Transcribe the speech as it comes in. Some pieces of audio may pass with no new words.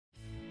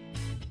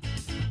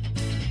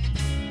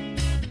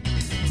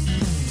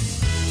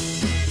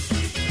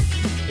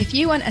If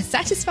you want a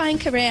satisfying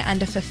career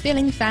and a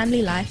fulfilling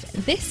family life,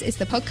 this is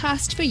the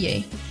podcast for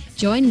you.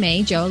 Join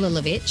me, Joel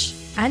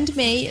Lilovich, and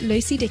me,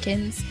 Lucy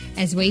Dickens,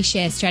 as we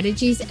share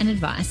strategies and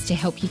advice to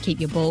help you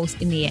keep your balls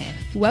in the air.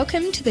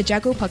 Welcome to the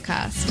Juggle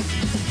Podcast.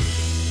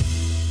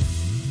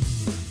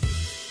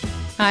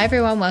 Hi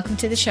everyone, welcome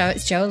to the show.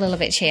 It's Joel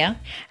Lilovich here.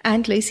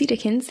 And Lucy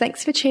Dickens.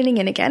 Thanks for tuning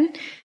in again.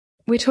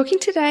 We're talking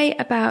today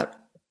about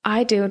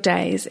ideal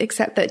days,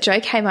 except that Joe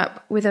came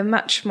up with a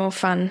much more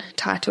fun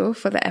title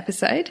for the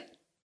episode.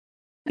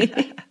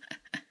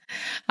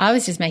 I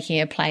was just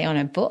making a play on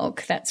a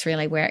book. That's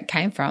really where it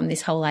came from,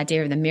 this whole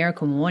idea of the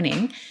miracle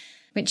morning,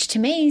 which to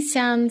me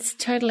sounds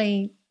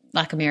totally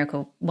like a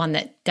miracle, one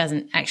that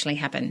doesn't actually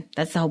happen.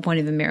 That's the whole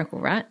point of a miracle,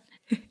 right?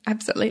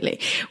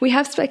 Absolutely. We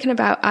have spoken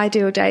about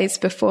ideal days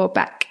before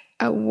back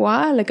a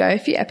while ago, a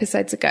few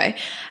episodes ago,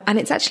 and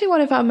it's actually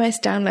one of our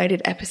most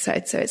downloaded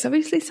episodes. So it's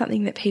obviously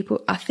something that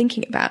people are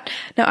thinking about.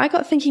 Now, I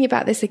got thinking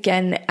about this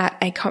again at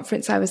a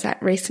conference I was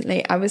at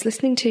recently. I was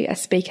listening to a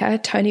speaker,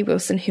 Tony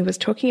Wilson, who was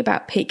talking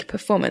about peak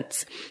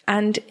performance.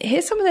 And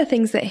here's some of the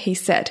things that he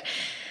said.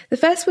 The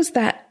first was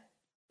that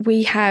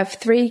we have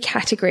three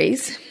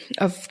categories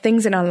of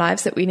things in our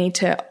lives that we need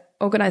to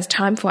organize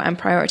time for and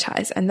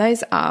prioritize. And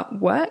those are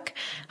work,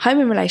 home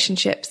and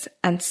relationships,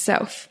 and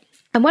self.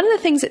 And one of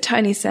the things that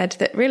Tony said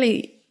that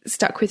really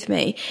stuck with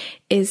me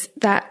is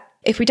that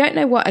if we don't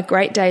know what a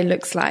great day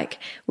looks like,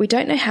 we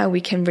don't know how we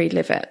can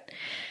relive it.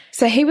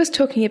 So he was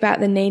talking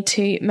about the need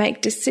to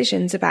make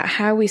decisions about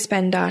how we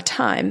spend our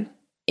time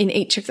in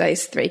each of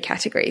those three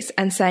categories,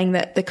 and saying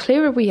that the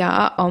clearer we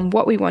are on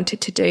what we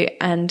wanted to do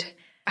and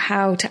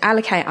how to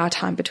allocate our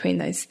time between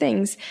those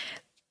things,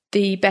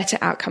 the better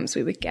outcomes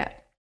we would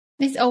get.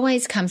 This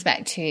always comes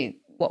back to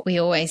what we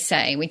always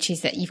say, which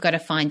is that you've got to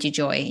find your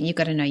joy and you've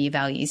got to know your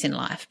values in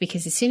life,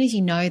 because as soon as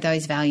you know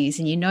those values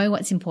and you know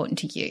what's important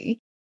to you,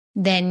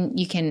 then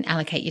you can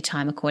allocate your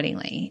time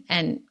accordingly.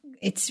 And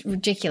it's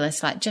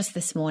ridiculous. Like just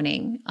this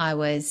morning, I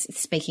was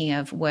speaking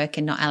of work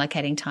and not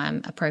allocating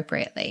time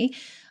appropriately.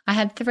 I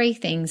had three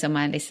things on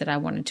my list that I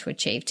wanted to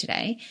achieve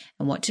today.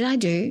 And what did I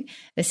do?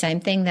 The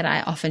same thing that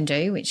I often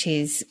do, which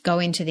is go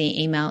into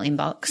the email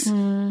inbox,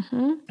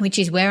 which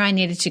is where I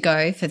needed to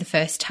go for the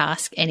first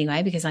task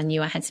anyway, because I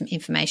knew I had some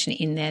information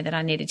in there that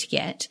I needed to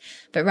get.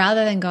 But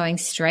rather than going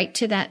straight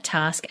to that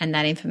task and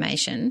that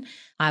information,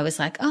 I was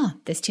like, oh,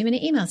 there's too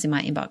many emails in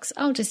my inbox.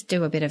 I'll just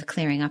do a bit of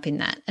clearing up in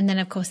that. And then,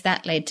 of course,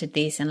 that led to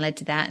this and led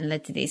to that and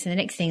led to this. And the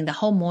next thing, the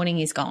whole morning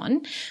is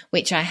gone,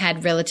 which I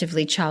had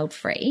relatively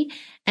child-free,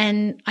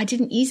 and I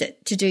didn't use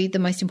it to do the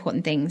most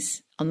important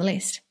things on the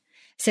list.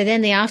 So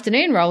then the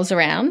afternoon rolls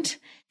around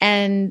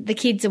and the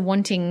kids are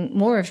wanting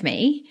more of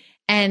me.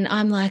 And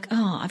I'm like,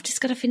 oh, I've just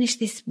got to finish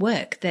this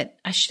work that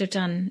I should have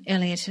done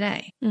earlier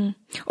today.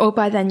 Or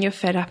by then you're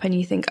fed up and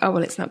you think, oh,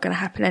 well, it's not going to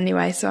happen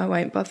anyway, so I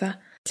won't bother.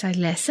 So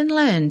lesson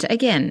learned.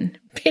 Again,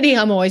 pity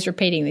I'm always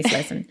repeating this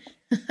lesson.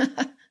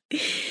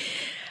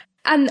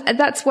 And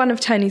that's one of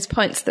Tony's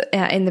points that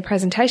in the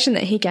presentation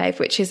that he gave,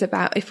 which is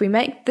about if we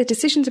make the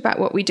decisions about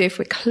what we do, if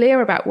we're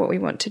clear about what we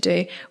want to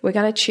do, we're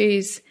going to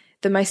choose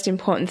the most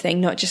important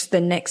thing, not just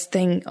the next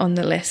thing on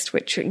the list,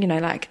 which, you know,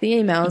 like the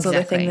emails or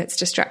the thing that's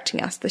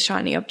distracting us, the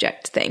shiny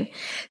object thing.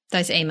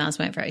 Those emails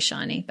weren't very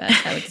shiny, but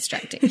they were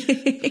distracting.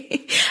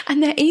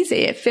 And they're easy.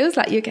 It feels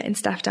like you're getting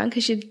stuff done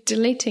because you're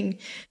deleting,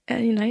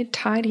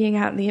 tidying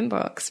out the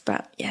inbox.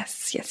 But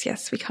yes,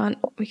 we can't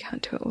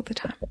do it all the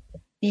time.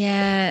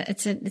 Yeah,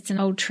 it's an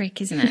old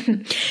trick, isn't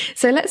it?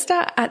 So let's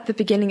start at the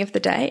beginning of the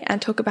day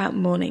and talk about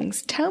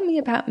mornings. Tell me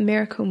about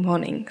miracle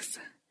mornings.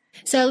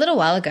 So a little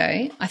while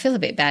ago, I feel a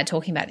bit bad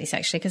talking about this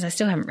actually because I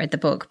still haven't read the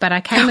book, but I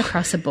came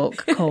across a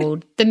book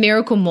called The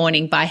Miracle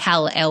Morning by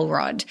Hal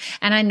Elrod.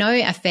 And I know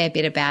a fair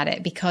bit about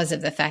it because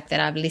of the fact that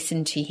I've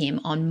listened to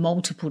him on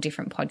multiple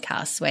different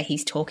podcasts where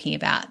he's talking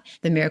about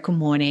the miracle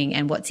morning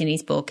and what's in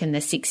his book and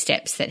the 6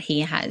 steps that he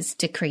has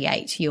to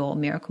create your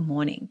miracle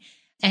morning.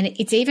 And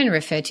it's even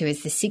referred to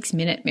as the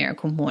 6-minute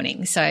miracle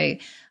morning. So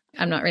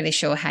I'm not really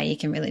sure how you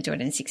can really do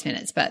it in 6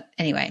 minutes. But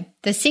anyway,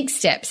 the 6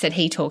 steps that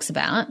he talks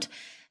about,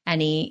 and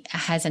he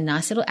has a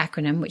nice little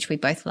acronym, which we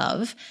both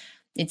love.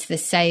 It's the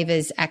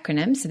SAVERS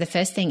acronym. So the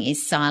first thing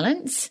is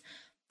silence,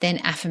 then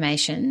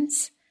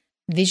affirmations,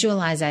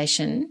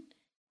 visualization,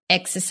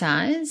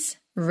 exercise,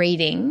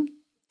 reading,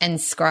 and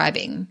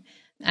scribing.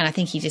 And I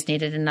think he just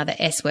needed another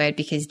S word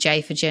because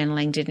J for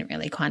journaling didn't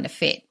really kind of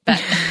fit. But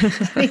I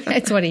think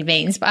that's what he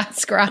means by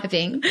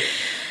scribing.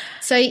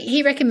 So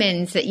he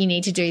recommends that you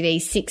need to do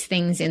these 6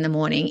 things in the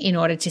morning in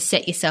order to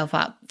set yourself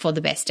up for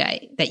the best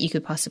day that you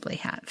could possibly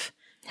have.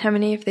 How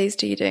many of these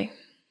do you do?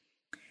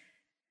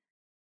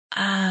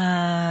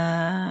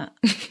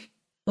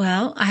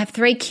 Well, I have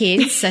 3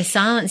 kids, so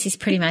silence is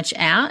pretty much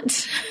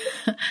out.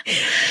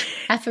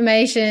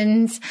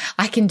 Affirmations,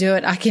 I can do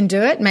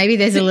it. Maybe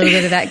there's a little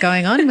bit of that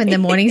going on when the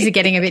mornings are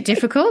getting a bit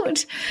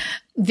difficult.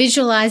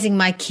 Visualizing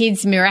my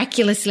kids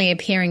miraculously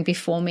appearing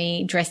before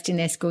me dressed in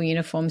their school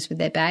uniforms with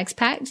their bags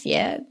packed.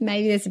 Yeah,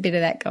 maybe there's a bit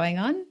of that going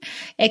on.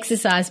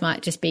 Exercise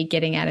might just be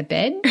getting out of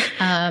bed.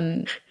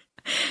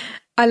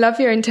 I love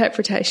your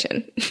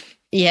interpretation.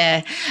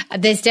 Yeah,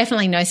 there's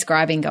definitely no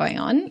scribing going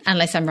on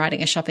unless I'm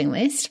writing a shopping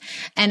list.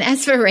 And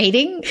as for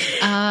reading,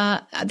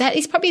 that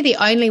is probably the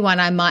only one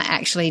I might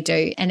actually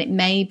do. And it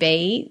may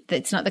be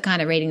that's not the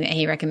kind of reading that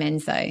he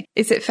recommends, though.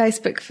 Is it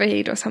Facebook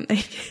feed or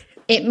something?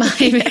 It might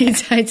be,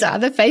 so it's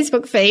either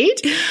Facebook feed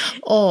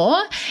or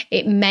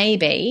it may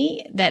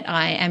be that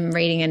I am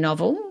reading a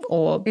novel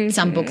or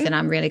some book that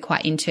I'm really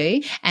quite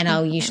into, and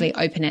I'll usually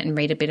open it and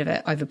read a bit of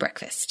it over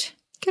breakfast.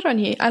 Good on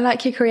you. I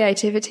like your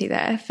creativity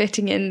there,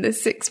 fitting in the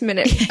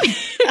 6-minute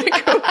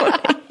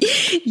recording.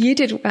 You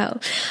did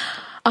well.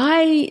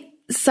 I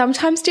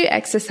sometimes do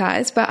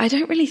exercise, but I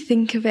don't really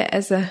think of it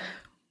as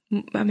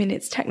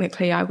it's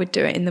technically I would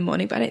do it in the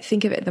morning, but I don't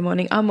think of it in the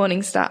morning. Our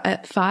mornings start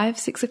at 5,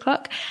 6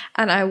 o'clock,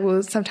 and I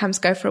will sometimes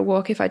go for a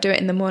walk if I do it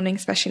in the morning,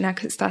 especially now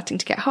because it's starting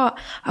to get hot.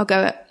 I'll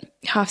go at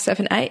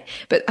 7:30, 8,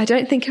 but I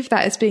don't think of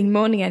that as being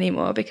morning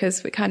anymore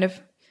because we're kind of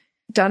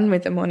done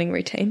with the morning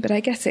routine, but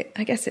I guess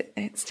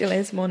it still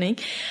is morning.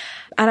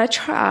 And I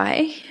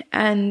try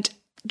and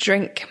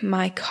drink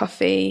my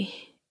coffee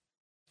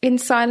in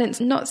silence,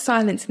 not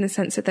silence in the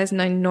sense that there's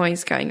no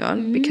noise going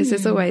on because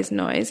there's always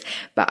noise,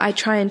 but I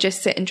try and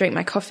just sit and drink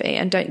my coffee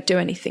and don't do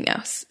anything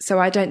else. So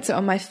I don't sit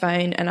on my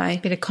phone and a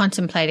bit of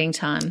contemplating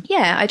time.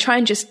 Yeah, I try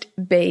and just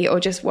be or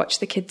just watch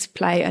the kids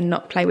play and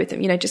not play with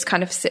them, just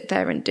kind of sit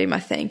there and do my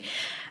thing.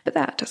 But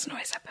that doesn't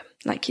always happen.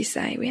 Like you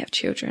say, we have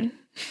children.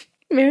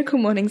 Miracle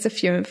mornings are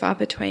few and far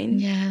between.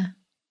 Yeah.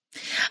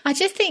 I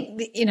just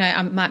think,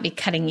 I might be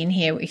cutting in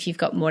here if you've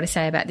got more to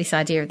say about this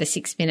idea of the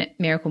 6-minute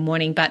miracle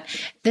morning. But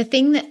the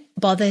thing that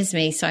bothers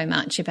me so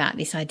much about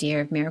this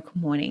idea of miracle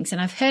mornings, and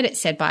I've heard it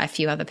said by a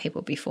few other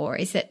people before,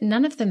 is that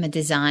none of them are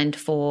designed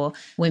for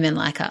women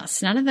like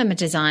us. None of them are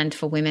designed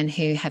for women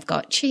who have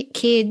got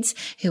kids,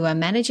 who are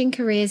managing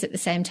careers at the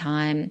same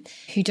time,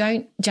 who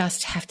don't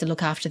just have to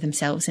look after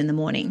themselves in the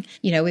morning.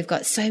 We've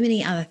got so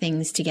many other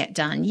things to get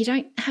done. You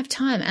don't have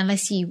time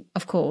unless you,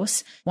 of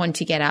course, want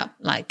to get up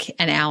like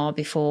an hour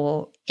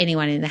before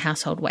anyone in the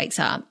household wakes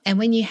up. And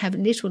when you have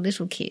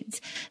little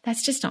kids,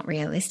 that's just not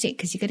realistic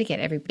because you've got to get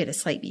every bit of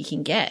sleep you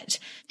can get.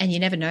 And you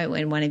never know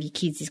when one of your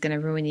kids is going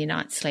to ruin your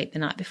night's sleep the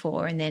night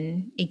before. And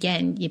then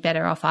again, you're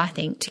better off, I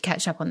think, to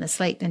catch up on the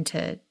sleep than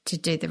to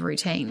do the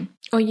routine.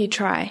 Or you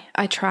try.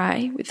 I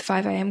try with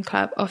 5 a.m.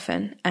 club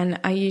often, and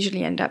I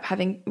usually end up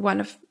having one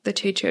of the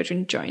 2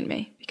 children join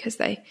me because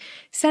they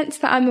sense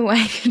that I'm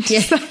awake and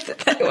decide that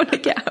they want to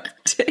get up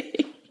too.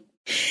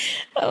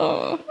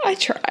 Oh, I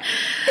try.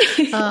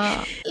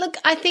 Look,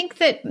 I think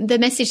that the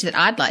message that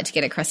I'd like to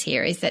get across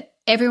here is that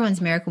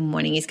everyone's miracle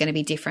morning is going to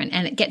be different.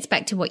 And it gets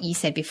back to what you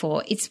said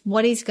before. It's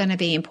what is going to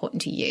be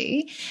important to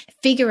you.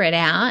 Figure it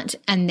out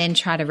and then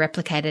try to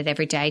replicate it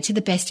every day to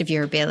the best of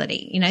your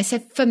ability. So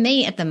for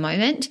me at the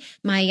moment,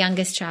 my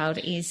youngest child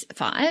is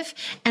 5,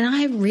 and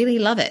I really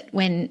love it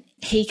when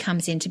he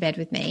comes into bed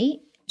with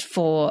me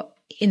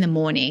in the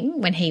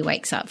morning when he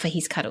wakes up for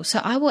his cuddle. So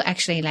I will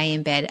actually lay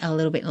in bed a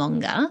little bit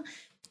longer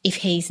if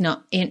he's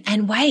not in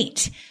and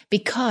wait,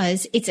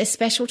 because it's a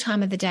special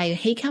time of the day.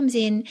 He comes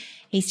in,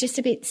 he's just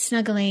a bit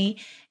snuggly,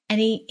 and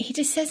he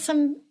just says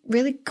some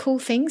really cool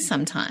things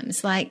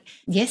sometimes. Like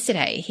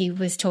yesterday, he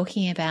was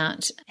talking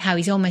about how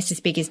he's almost as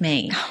big as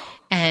me.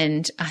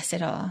 And I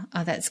said, oh,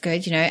 that's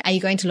good. Are you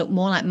going to look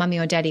more like mummy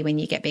or daddy when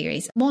you get bigger?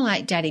 He's more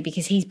like daddy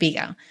because he's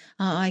bigger.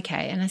 Oh,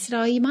 okay. And I said,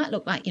 oh, you might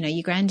look like,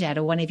 your granddad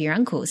or one of your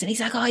uncles. And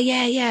he's like, oh,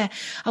 yeah.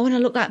 I want to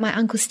look like my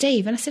Uncle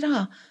Steve. And I said,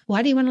 oh,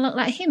 why do you want to look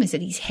like him? Is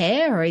it his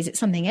hair or is it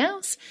something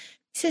else?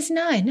 He says,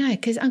 no,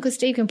 because Uncle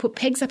Steve can put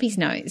pegs up his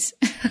nose.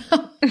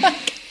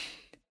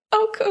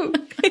 Oh, cool.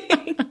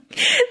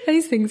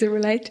 Those things are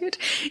related.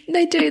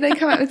 They do. They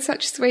come up with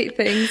such sweet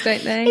things,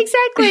 don't they?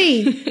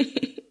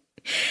 Exactly.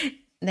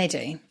 They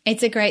do.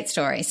 It's a great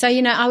story. So,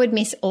 I would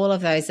miss all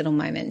of those little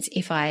moments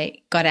if I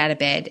got out of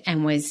bed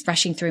and was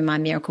rushing through my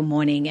miracle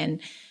morning and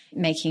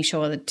making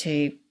sure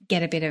to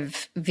get a bit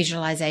of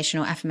visualization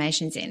or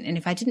affirmations in. And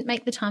if I didn't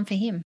make the time for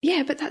him.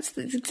 Yeah, but that's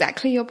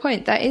exactly your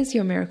point. That is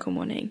your miracle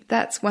morning.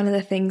 That's one of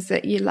the things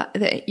that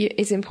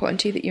is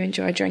important to you that you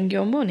enjoy during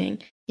your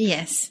morning.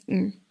 Yes.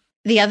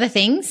 The other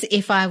things,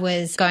 if I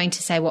was going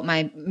to say what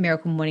my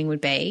miracle morning would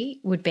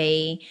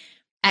be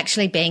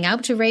actually being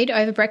able to read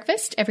over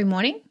breakfast every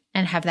morning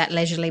and have that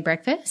leisurely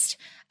breakfast,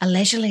 a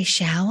leisurely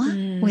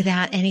shower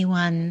without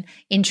anyone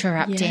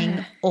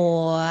interrupting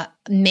or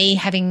me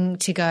having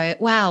to go,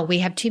 wow, we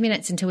have 2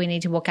 minutes until we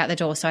need to walk out the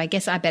door, so I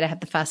guess I better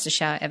have the fastest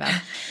shower ever.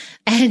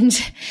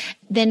 And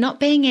there not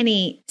being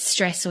any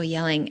stress or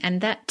yelling. And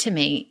that to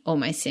me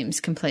almost seems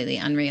completely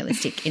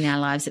unrealistic in our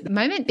lives at the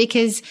moment,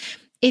 because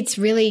it's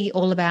really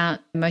all about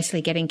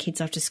mostly getting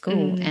kids off to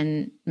school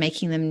and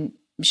making them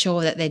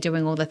sure that they're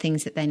doing all the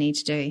things that they need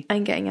to do.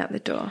 And getting out the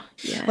door.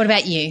 Yeah. What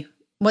about you?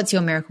 What's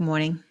your miracle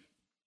morning?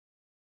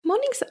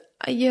 Mornings,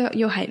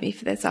 you'll hate me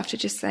for this after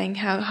just saying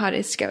how hard it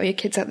is to get all your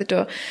kids out the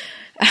door.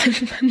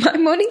 My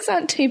mornings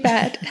aren't too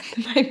bad at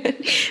the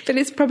moment, but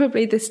it's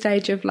probably the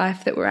stage of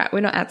life that we're at.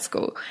 We're not at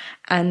school.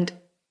 And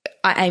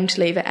I aim to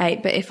leave at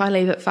 8, but if I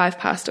leave at 5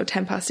 past or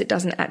 10 past, it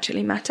doesn't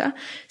actually matter.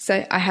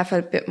 So I have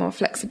a bit more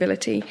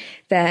flexibility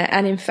there.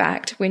 And in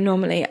fact,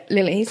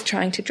 Lily's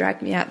trying to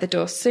drag me out the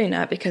door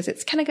sooner because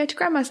it's, can I go to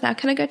grandma's now?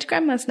 Can I go to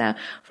grandma's now?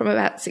 From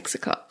about 6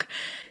 o'clock.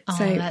 Oh,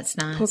 so that's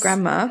nice. Poor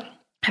grandma.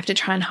 I have to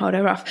try and hold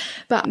her off.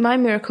 But my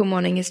miracle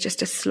morning is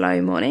just a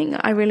slow morning.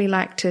 I really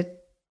like to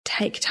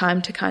take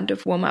time to kind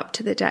of warm up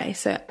to the day.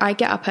 So I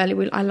get up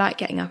early. I like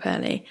getting up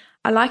early.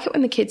 I like it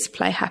when the kids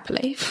play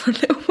happily for a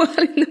little while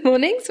in the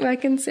morning so I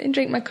can sit and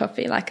drink my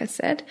coffee, like I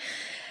said.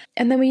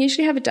 And then we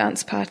usually have a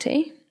dance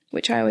party,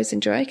 which I always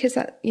enjoy because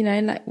that,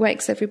 like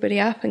wakes everybody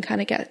up and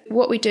kind of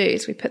what we do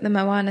is we put the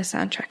Moana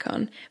soundtrack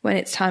on when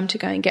it's time to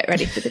go and get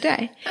ready for the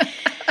day.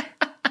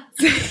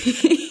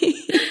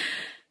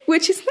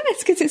 Which is nice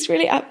because it's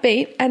really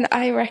upbeat, and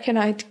I reckon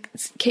I'd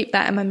keep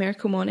that in my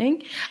miracle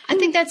morning. I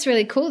think that's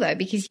really cool though,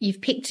 because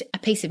you've picked a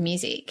piece of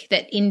music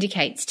that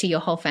indicates to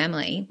your whole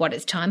family what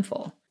it's time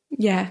for.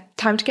 Yeah,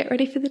 time to get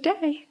ready for the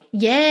day.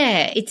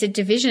 Yeah, it's a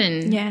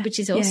division, which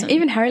is awesome. Yeah.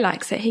 Even Harry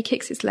likes it. He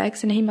kicks his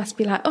legs and he must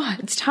be like, oh,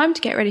 it's time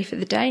to get ready for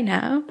the day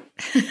now.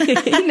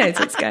 He knows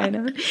what's going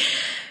on.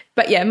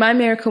 But yeah, my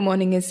miracle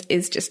morning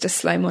is just a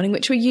slow morning,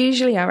 which we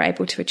usually are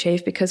able to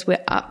achieve because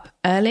we're up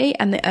early,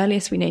 and the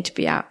earliest we need to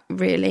be out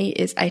really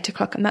is 8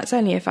 o'clock. And that's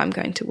only if I'm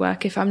going to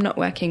work. If I'm not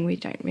working, we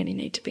don't really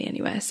need to be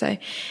anywhere. So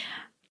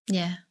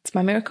yeah, it's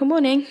my miracle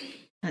morning.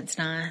 That's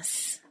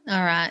nice.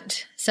 All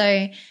right.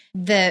 So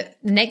the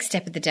next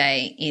step of the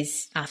day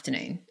is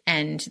afternoon.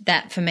 And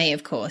that for me,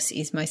 of course,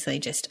 is mostly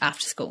just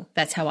after school.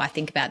 That's how I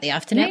think about the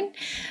afternoon.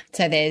 Yep.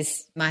 So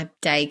my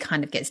day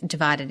kind of gets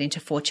divided into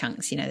 4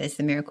 chunks. There's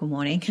the miracle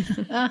morning,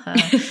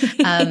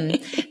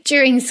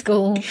 during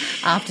school,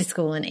 after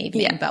school and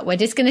evening. Yeah. But we're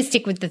just going to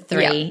stick with the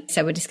 3. Yeah.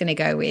 So we're just going to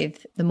go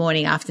with the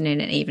morning,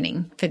 afternoon and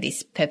evening for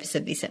this purpose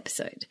of this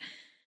episode.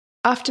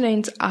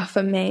 Afternoons are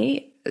for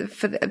me,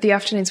 for the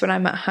afternoons when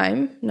I'm at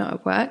home, not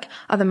at work,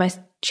 are the most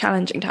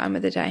challenging time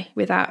of the day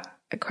without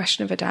a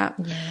question of a doubt.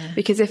 Yeah.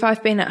 Because if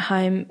I've been at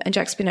home and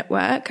Jack's been at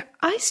work,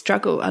 I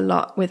struggle a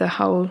lot with a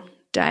whole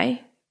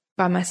day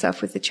by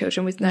myself with the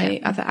children, with no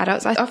other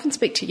adults. I often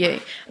speak to you.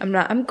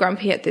 I'm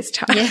grumpy at this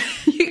time. Yeah.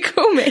 You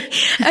call me,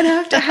 and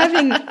after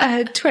having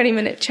a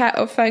 20-minute chat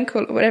or phone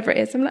call or whatever it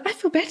is, I'm like, I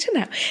feel better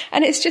now.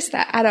 And it's just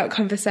that adult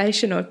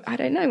conversation, or I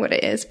don't know what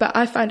it is, but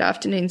I find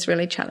afternoons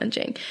really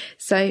challenging.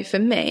 So for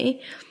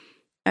me,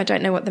 I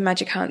don't know what the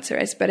magic answer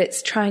is, but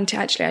it's trying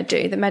to I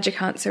do. The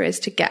magic answer is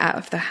to get out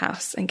of the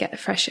house and get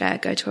fresh air,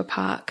 go to a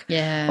park,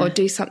 or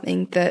do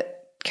something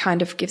that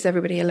kind of gives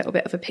everybody a little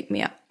bit of a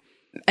pick-me-up.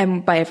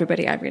 And by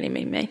everybody, I really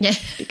mean me,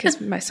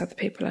 because most other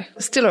people are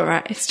still all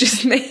right. It's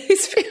just me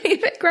who's feeling a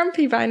bit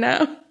grumpy by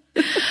now.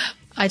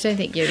 I don't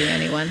think you're the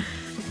only one.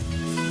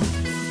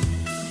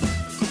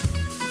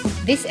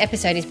 This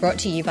episode is brought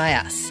to you by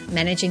us,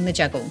 Managing the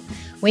Juggle.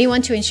 We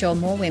want to ensure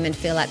more women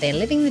feel like they're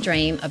living the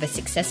dream of a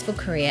successful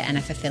career and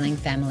a fulfilling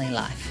family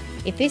life.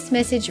 If this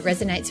message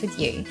resonates with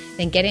you,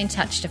 then get in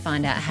touch to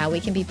find out how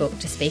we can be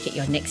booked to speak at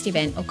your next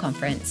event or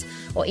conference,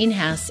 or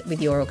in-house with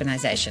your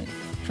organisation.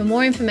 For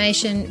more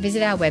information,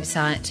 visit our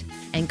website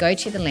and go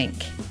to the link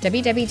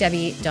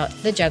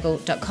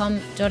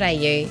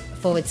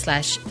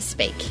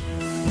www.thejuggle.com.au/speak.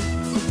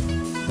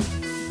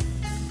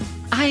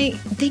 I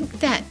think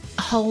that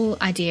whole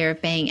idea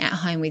of being at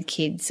home with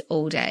kids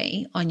all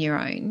day on your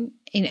own,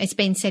 it's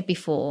been said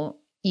before,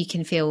 you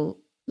can feel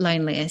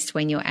loneliest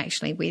when you're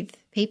actually with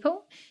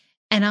people.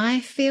 And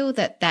I feel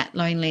that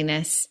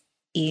loneliness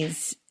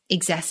is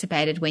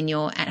exacerbated when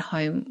you're at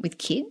home with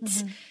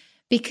kids,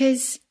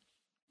 because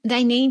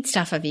they need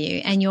stuff of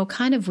you and you're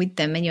kind of with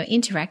them and you're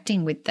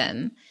interacting with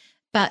them.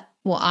 But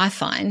what I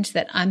find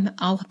that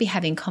I'll be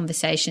having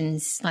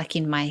conversations like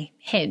in my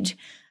head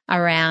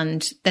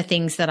around the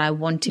things that I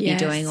want to be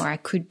doing or I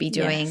could be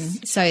doing,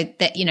 so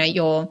that,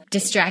 you're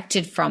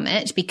distracted from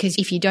it, because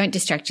if you don't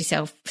distract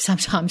yourself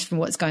sometimes from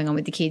what's going on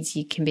with the kids,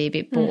 you can be a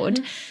bit bored.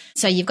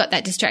 So you've got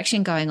that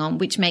distraction going on,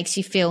 which makes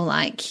you feel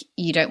like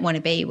you don't want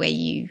to be where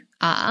you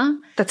are.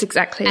 That's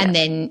exactly it. And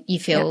then you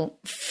feel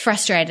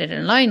frustrated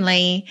and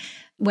lonely.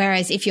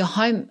 Whereas if you're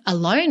home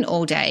alone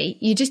all day,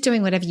 you're just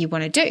doing whatever you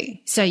want to do.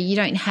 So you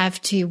don't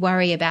have to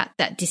worry about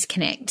that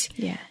disconnect.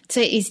 Yeah. So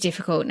it is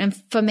difficult. And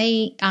for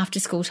me, after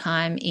school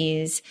time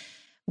is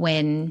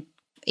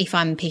if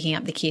I'm picking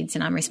up the kids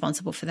and I'm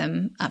responsible for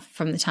them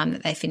from the time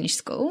that they finish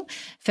school,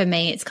 for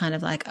me it's kind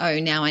of like, oh,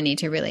 now I need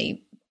to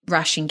really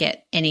rush and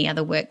get any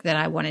other work that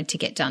I wanted to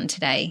get done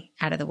today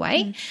out of the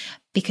way.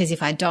 Because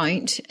if I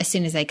don't, as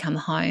soon as they come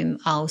home,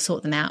 I'll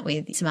sort them out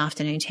with some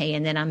afternoon tea,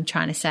 and then I'm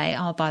trying to say,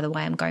 oh, by the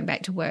way, I'm going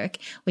back to work,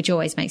 which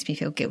always makes me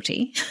feel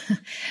guilty.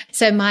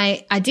 So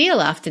my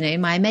ideal afternoon,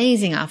 my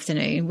amazing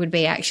afternoon, would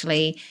be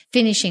actually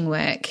finishing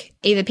work,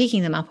 either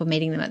picking them up or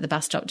meeting them at the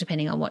bus stop,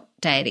 depending on what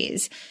day it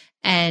is,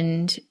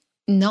 and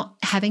not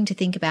having to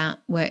think about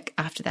work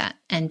after that,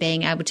 and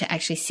being able to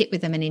actually sit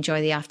with them and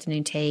enjoy the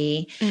afternoon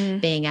tea,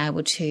 being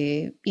able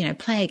to,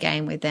 play a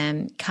game with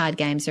them. Card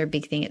games are a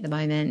big thing at the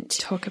moment.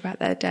 Talk about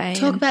their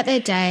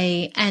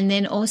day. And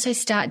then also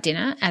start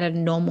dinner at a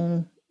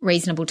normal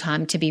reasonable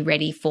time to be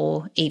ready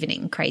for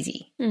evening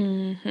crazy.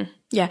 Mm-hmm.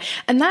 Yeah.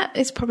 And that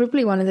is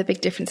probably one of the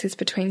big differences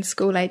between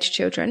school-age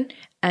children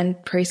and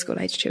preschool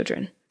age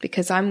children,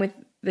 because I'm with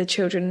the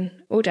children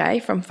all day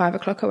from 5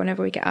 o'clock or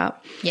whenever we get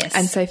up. Yes.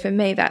 And so for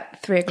me,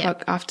 that 3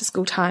 o'clock after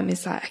school time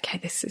is like, okay,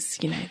 this is,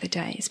 the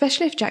day,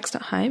 especially if Jack's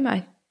not home.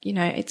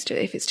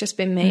 If it's just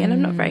been me, and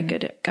I'm not very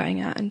good at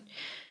going out and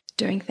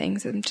doing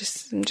things. I'm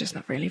just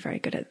not really very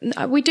good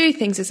at. We do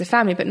things as a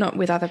family, but not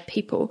with other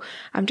people.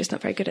 I'm just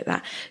not very good at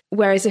that.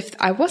 Whereas if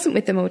I wasn't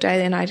with them all day,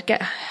 then I'd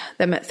get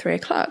them at 3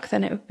 o'clock.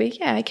 Then it would be,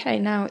 okay,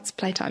 now it's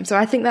playtime. So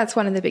I think that's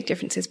one of the big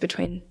differences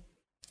between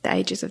the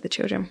ages of the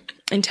children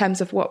in terms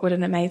of what would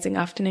an amazing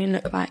afternoon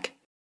look like.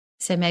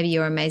 So maybe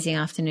your amazing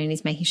afternoon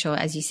is making sure,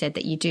 as you said,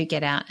 that you do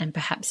get out, and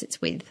perhaps it's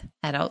with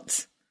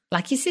adults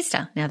like your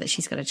sister now that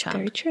she's got a child.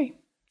 Very true.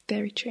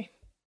 Very true.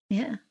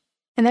 Yeah.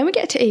 And then we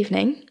get to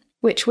evening,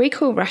 which we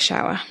call rush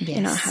hour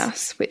in our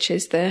house, which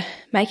is the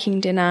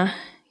making dinner,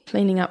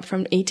 cleaning up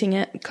from eating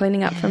it,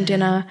 cleaning up from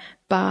dinner,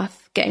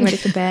 bath, getting ready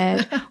for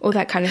bed, all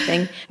that kind of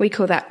thing. We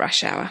call that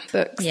rush hour.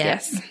 Books,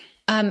 yes.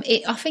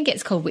 It often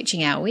gets called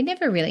witching hour. We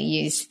never really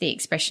used the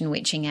expression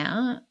witching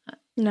hour.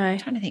 No. I'm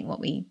trying to think what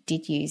we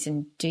did use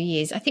and do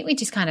use. I think we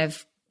just kind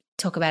of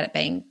talk about it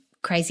being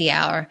crazy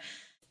hour.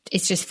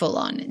 It's just full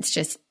on. It's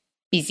just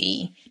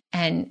busy.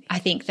 And I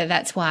think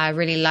that's why I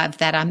really love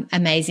that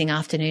amazing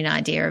afternoon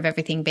idea of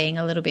everything being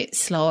a little bit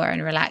slower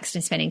and relaxed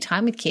and spending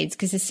time with kids,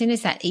 because as soon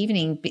as that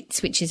evening bit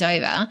switches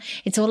over,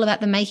 it's all about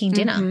the making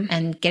dinner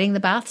and getting the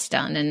baths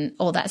done and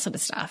all that sort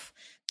of stuff.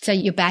 So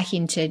you're back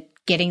into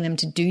getting them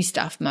to do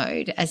stuff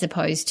mode as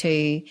opposed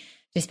to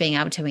just being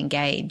able to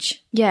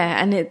engage.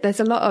 Yeah, and there's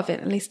a lot of it,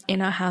 at least in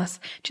our house.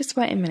 Just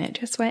wait a minute.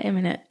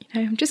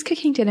 I'm just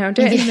cooking dinner. I'll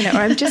do it in a minute. Or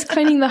I'm just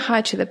cleaning the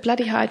high chair, the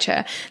bloody high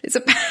chair. It's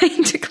a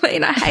pain to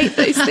clean. I hate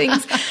those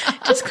things.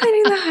 Just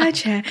cleaning the high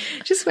chair.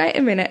 Just wait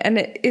a minute. And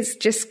it's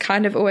just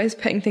kind of always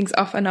putting things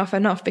off and off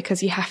and off,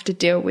 because you have to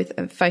deal with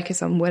and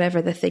focus on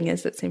whatever the thing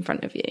is that's in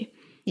front of you.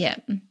 Yeah.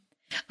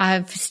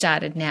 I've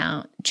started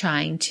now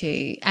trying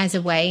to, as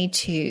a way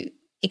to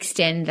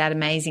extend that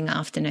amazing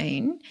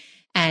afternoon,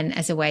 and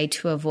as a way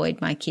to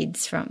avoid my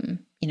kids from,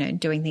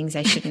 doing things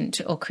they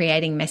shouldn't, or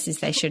creating messes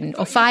they shouldn't,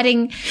 or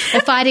fighting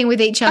with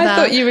each other. I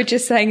thought you were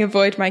just saying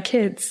avoid my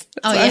kids.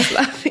 That's why I was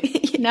laughing.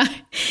 No.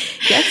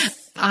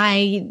 Yes.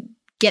 I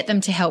get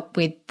them to help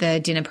with the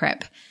dinner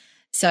prep.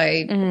 So,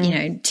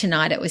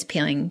 tonight it was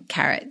peeling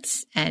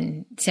carrots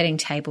and setting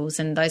tables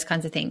and those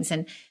kinds of things,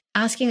 and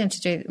asking them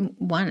to do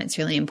one. It's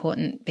really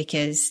important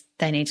because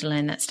they need to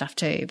learn that stuff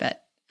too.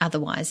 But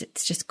otherwise,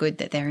 it's just good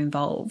that they're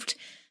involved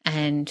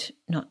and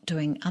not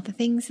doing other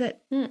things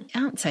that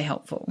aren't so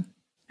helpful.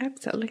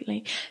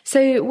 Absolutely.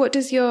 So what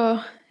does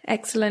your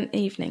excellent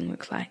evening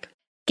look like?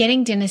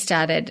 Getting dinner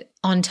started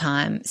on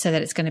time so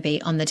that it's going to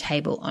be on the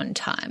table on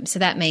time. So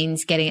that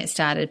means getting it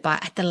started by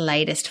at the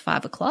latest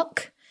 5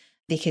 o'clock,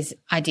 because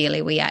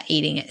ideally we are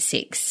eating at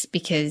 6,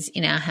 because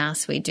in our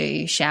house we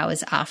do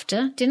showers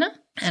after dinner,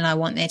 and I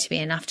want there to be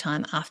enough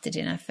time after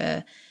dinner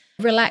for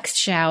relaxed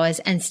showers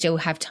and still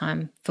have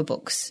time for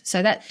books.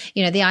 So that,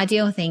 the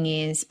ideal thing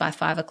is by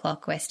 5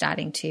 o'clock we're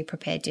starting to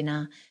prepare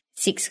dinner,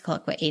 6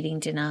 o'clock we're eating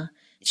dinner,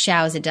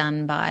 showers are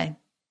done by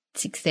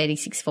 6:30,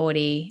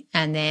 6:40,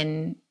 and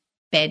then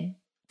bed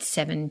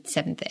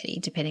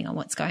 7:30, depending on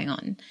what's going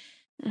on.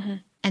 Mm-hmm.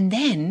 And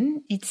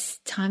then it's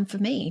time for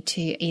me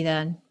to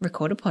either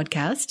record a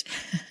podcast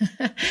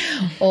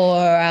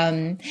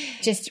or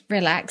just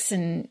relax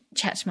and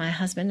chat to my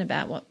husband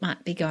about what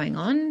might be going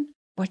on,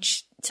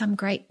 watch some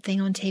great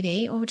thing on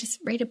TV, or just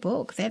read a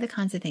book. They're the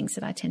kinds of things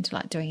that I tend to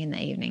like doing in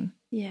the evening.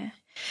 Yeah.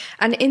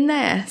 And in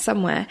there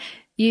somewhere,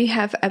 you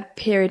have a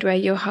period where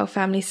your whole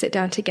family sit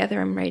down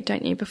together and read,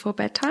 don't you, before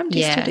bedtime? Do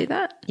you still do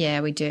that?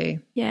 Yeah, we do.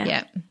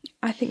 Yeah.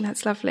 I think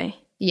that's lovely.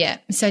 Yeah.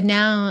 So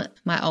now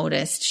my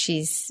oldest,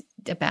 she's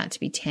about to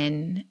be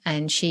 10,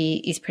 and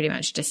she is pretty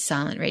much just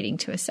silent reading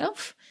to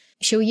herself.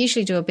 She'll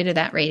usually do a bit of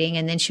that reading,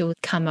 and then she'll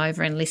come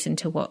over and listen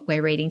to what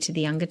we're reading to the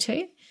younger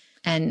two.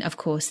 And of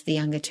course, the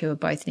younger two are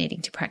both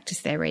needing to practice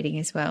their reading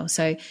as well.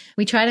 So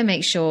we try to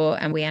make sure,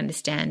 and we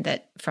understand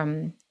that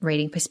from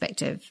reading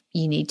perspective,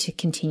 you need to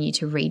continue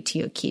to read to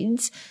your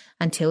kids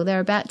until they're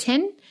about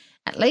 10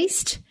 at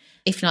least,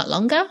 if not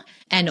longer,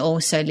 and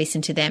also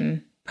listen to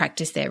them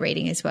practice their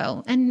reading as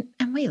well. And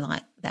we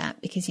like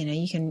that because,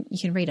 you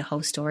can read a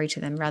whole story to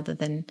them rather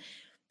than a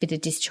bit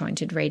of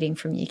disjointed reading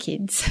from your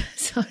kids.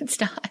 So it's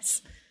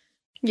nice.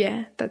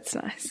 Yeah, that's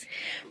nice.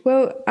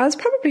 Well, ours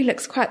probably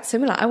looks quite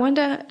similar. I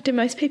wonder, do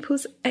most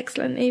people's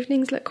excellent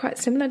evenings look quite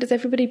similar? Does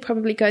everybody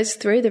probably goes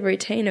through the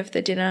routine of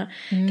the dinner,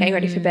 getting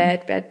ready for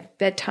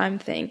bedtime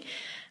thing?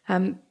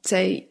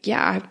 So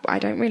yeah, I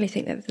don't really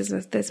think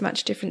that there's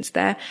much difference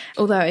there.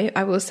 Although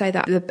I will say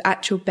that the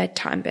actual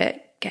bedtime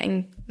bit,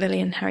 getting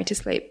Lily and Harry to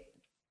sleep,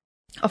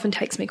 often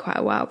takes me quite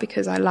a while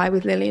because I lie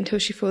with Lily until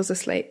she falls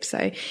asleep.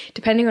 So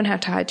depending on how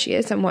tired she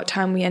is and what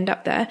time we end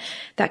up there,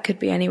 that could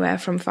be anywhere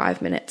from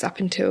 5 minutes up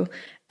until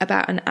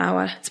about an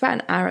hour. It's about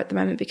an hour at the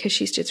moment because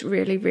she's just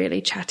really,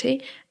 really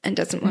chatty and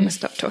doesn't want to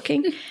stop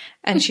talking.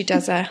 And she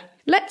does a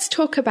let's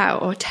talk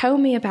about or tell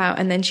me about,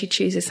 and then she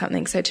chooses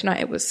something. So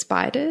tonight it was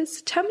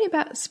spiders. Tell me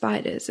about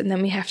spiders. And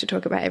then we have to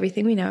talk about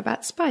everything we know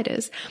about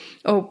spiders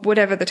or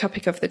whatever the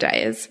topic of the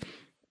day is.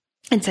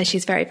 And so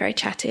she's very, very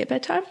chatty at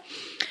bedtime.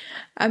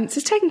 So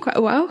it's taken quite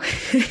a while.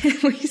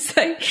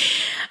 So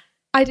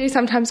I do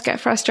sometimes get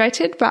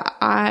frustrated, but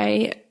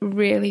I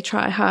really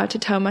try hard to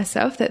tell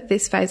myself that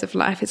this phase of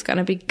life is going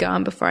to be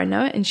gone before I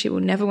know it, and she will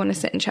never want to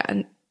sit and chat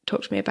and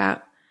talk to me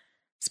about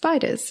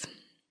spiders.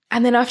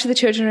 And then after the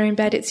children are in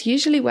bed, it's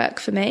usually work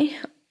for me,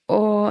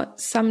 or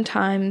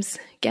sometimes,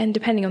 again,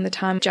 depending on the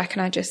time, Jack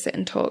and I just sit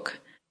and talk.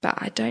 But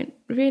I don't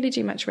really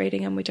do much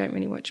reading and we don't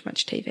really watch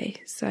much TV.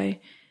 So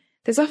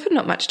there's often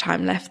not much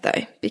time left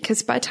though,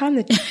 because by the time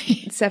it's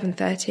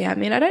 7:30, I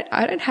mean, I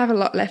don't have a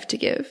lot left to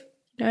give.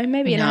 No,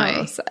 maybe an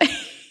hour or so.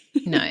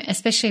 No,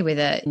 especially with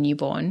a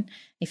newborn,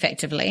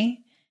 effectively.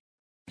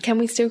 Can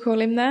we still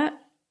call him that?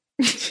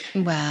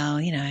 Well,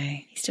 he's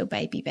still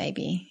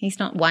baby. He's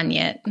not one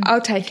yet. I'll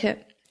take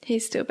it.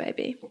 He's still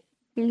baby.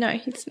 No,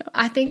 he's not.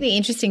 I think the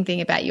interesting thing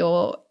about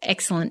your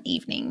excellent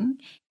evening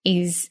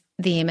is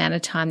the amount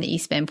of time that you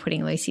spend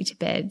putting Lucy to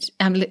bed.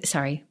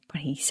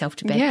 Putting yourself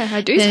to bed. Yeah,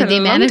 I do spend a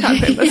lot of time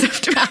putting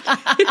myself to bed.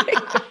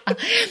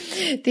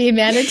 The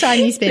amount of time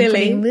you spend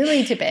putting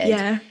Lily to bed.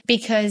 Yeah.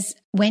 Because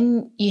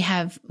when you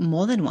have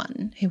more than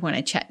one who want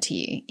to chat to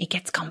you, it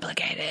gets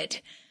complicated.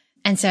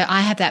 And so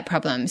I have that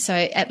problem. So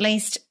at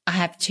least I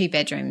have 2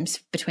 bedrooms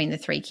between the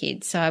 3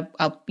 kids. So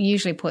I'll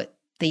usually put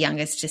the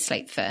youngest to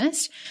sleep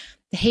first.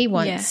 He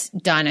wants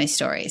dino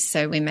stories.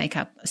 So we make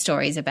up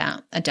stories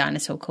about a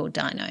dinosaur called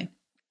Dino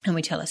and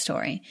we tell a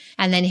story.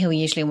 And then he'll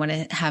usually want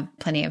to have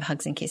plenty of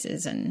hugs and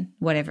kisses and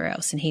whatever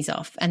else, and he's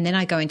off. And then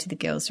I go into the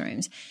girls'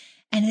 rooms.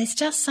 And there's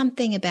just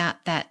something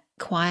about that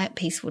quiet,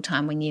 peaceful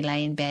time when you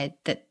lay in bed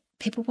that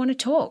people want to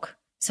talk.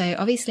 So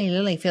obviously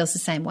Lily feels the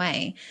same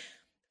way.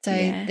 So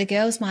the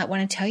girls might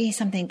want to tell you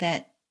something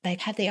that they've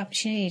had the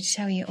opportunity to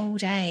tell you all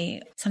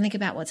day, something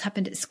about what's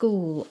happened at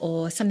school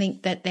or something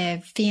that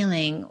they're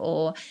feeling,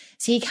 so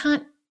you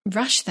can't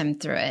rush them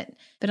through it.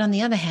 But on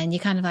the other hand, you're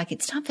kind of like,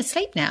 it's time for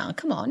sleep now.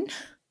 Come on.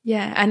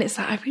 Yeah. And it's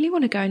like, I really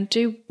want to go and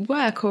do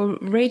work or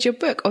read your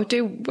book or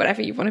do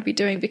whatever you want to be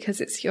doing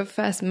because it's your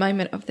first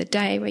moment of the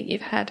day where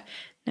you've had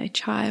no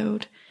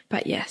child.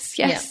 But yes,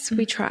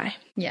 we try.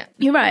 Yeah.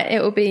 You're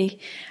right.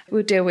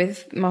 We'll deal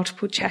with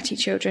multiple chatty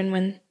children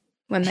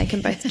when they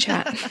can both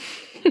chat.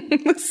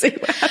 We'll see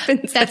what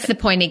happens. That's the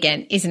point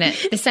again, isn't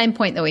it? The same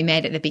point that we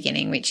made at the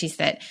beginning, which is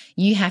that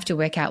you have to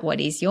work out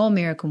what is your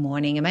miracle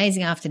morning,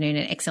 amazing afternoon,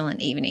 and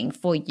excellent evening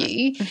for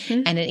you.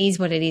 Mm-hmm. And it is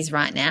what it is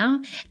right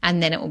now.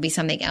 And then it will be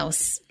something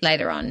else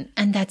later on.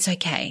 And that's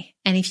okay.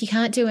 And if you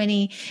can't do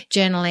any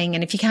journaling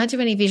and if you can't do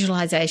any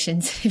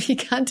visualizations, if you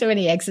can't do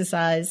any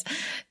exercise,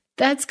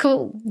 that's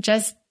cool.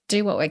 Just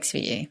do what works for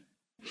you.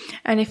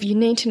 And if you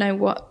need to know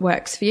what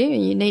works for you,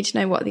 and you need to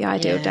know what the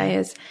ideal day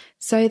is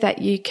so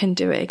that you can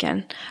do it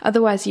again.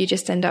 Otherwise, you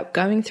just end up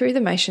going through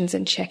the motions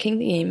and checking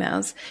the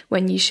emails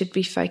when you should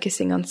be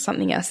focusing on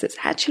something else that's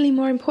actually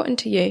more important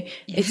to you.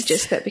 Yes. It's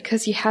just that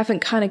because you haven't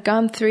kind of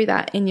gone through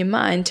that in your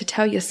mind to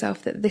tell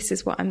yourself that this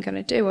is what I'm going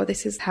to do or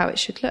this is how it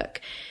should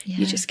look,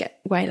 you just get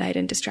waylaid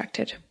and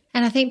distracted.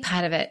 And I think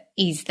part of it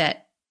is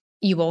that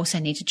you also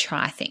need to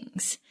try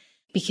things,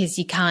 because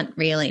you can't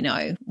really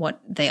know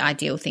what the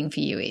ideal thing for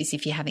you is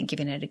if you haven't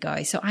given it a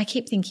go. So I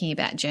keep thinking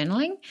about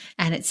journaling,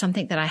 and it's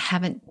something that I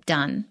haven't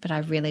done, but I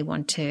really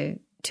want to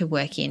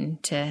work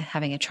into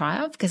having a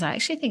try of, because I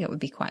actually think it would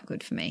be quite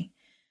good for me.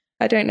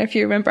 I don't know if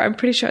you remember, I'm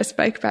pretty sure I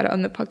spoke about it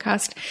on the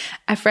podcast.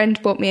 A friend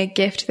bought me a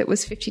gift that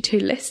was 52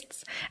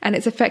 lists, and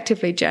it's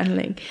effectively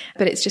journaling,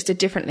 but it's just a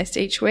different list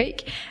each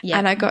week. Yep.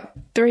 And I got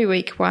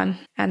 3-week one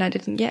and I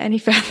didn't get any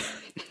further.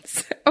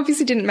 So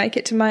obviously didn't make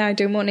it to my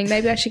ideal morning.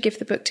 Maybe I should give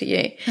the book to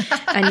you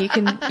and you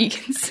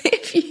can see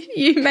if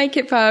you make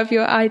it part of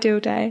your ideal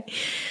day.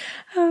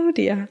 Oh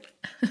dear.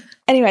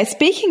 Anyway,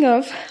 speaking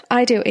of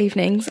ideal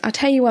evenings, I'll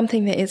tell you one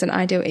thing that is an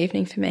ideal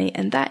evening for me,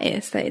 and that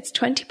is that it's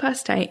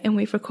 8:20 and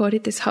we've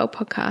recorded this whole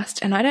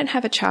podcast and I don't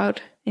have a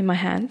child in my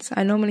hands.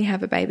 I normally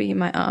have a baby in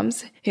my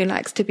arms who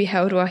likes to be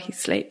held while he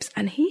sleeps,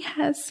 and he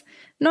has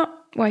not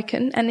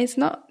woken and is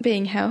not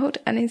being held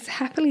and is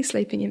happily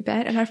sleeping in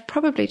bed, and I've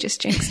probably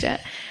just jinxed it.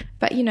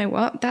 But you know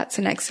what? That's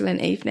an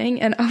excellent evening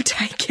and I'll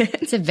take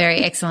it. It's a very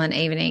excellent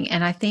evening.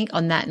 And I think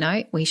on that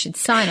note, we should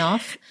sign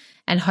off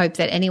and hope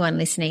that anyone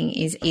listening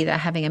is either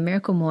having a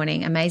miracle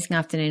morning, amazing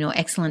afternoon, or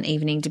excellent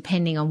evening,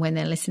 depending on when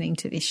they're listening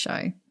to this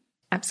show.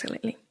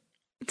 Absolutely.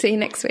 See you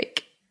next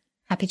week.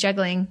 Happy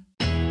juggling.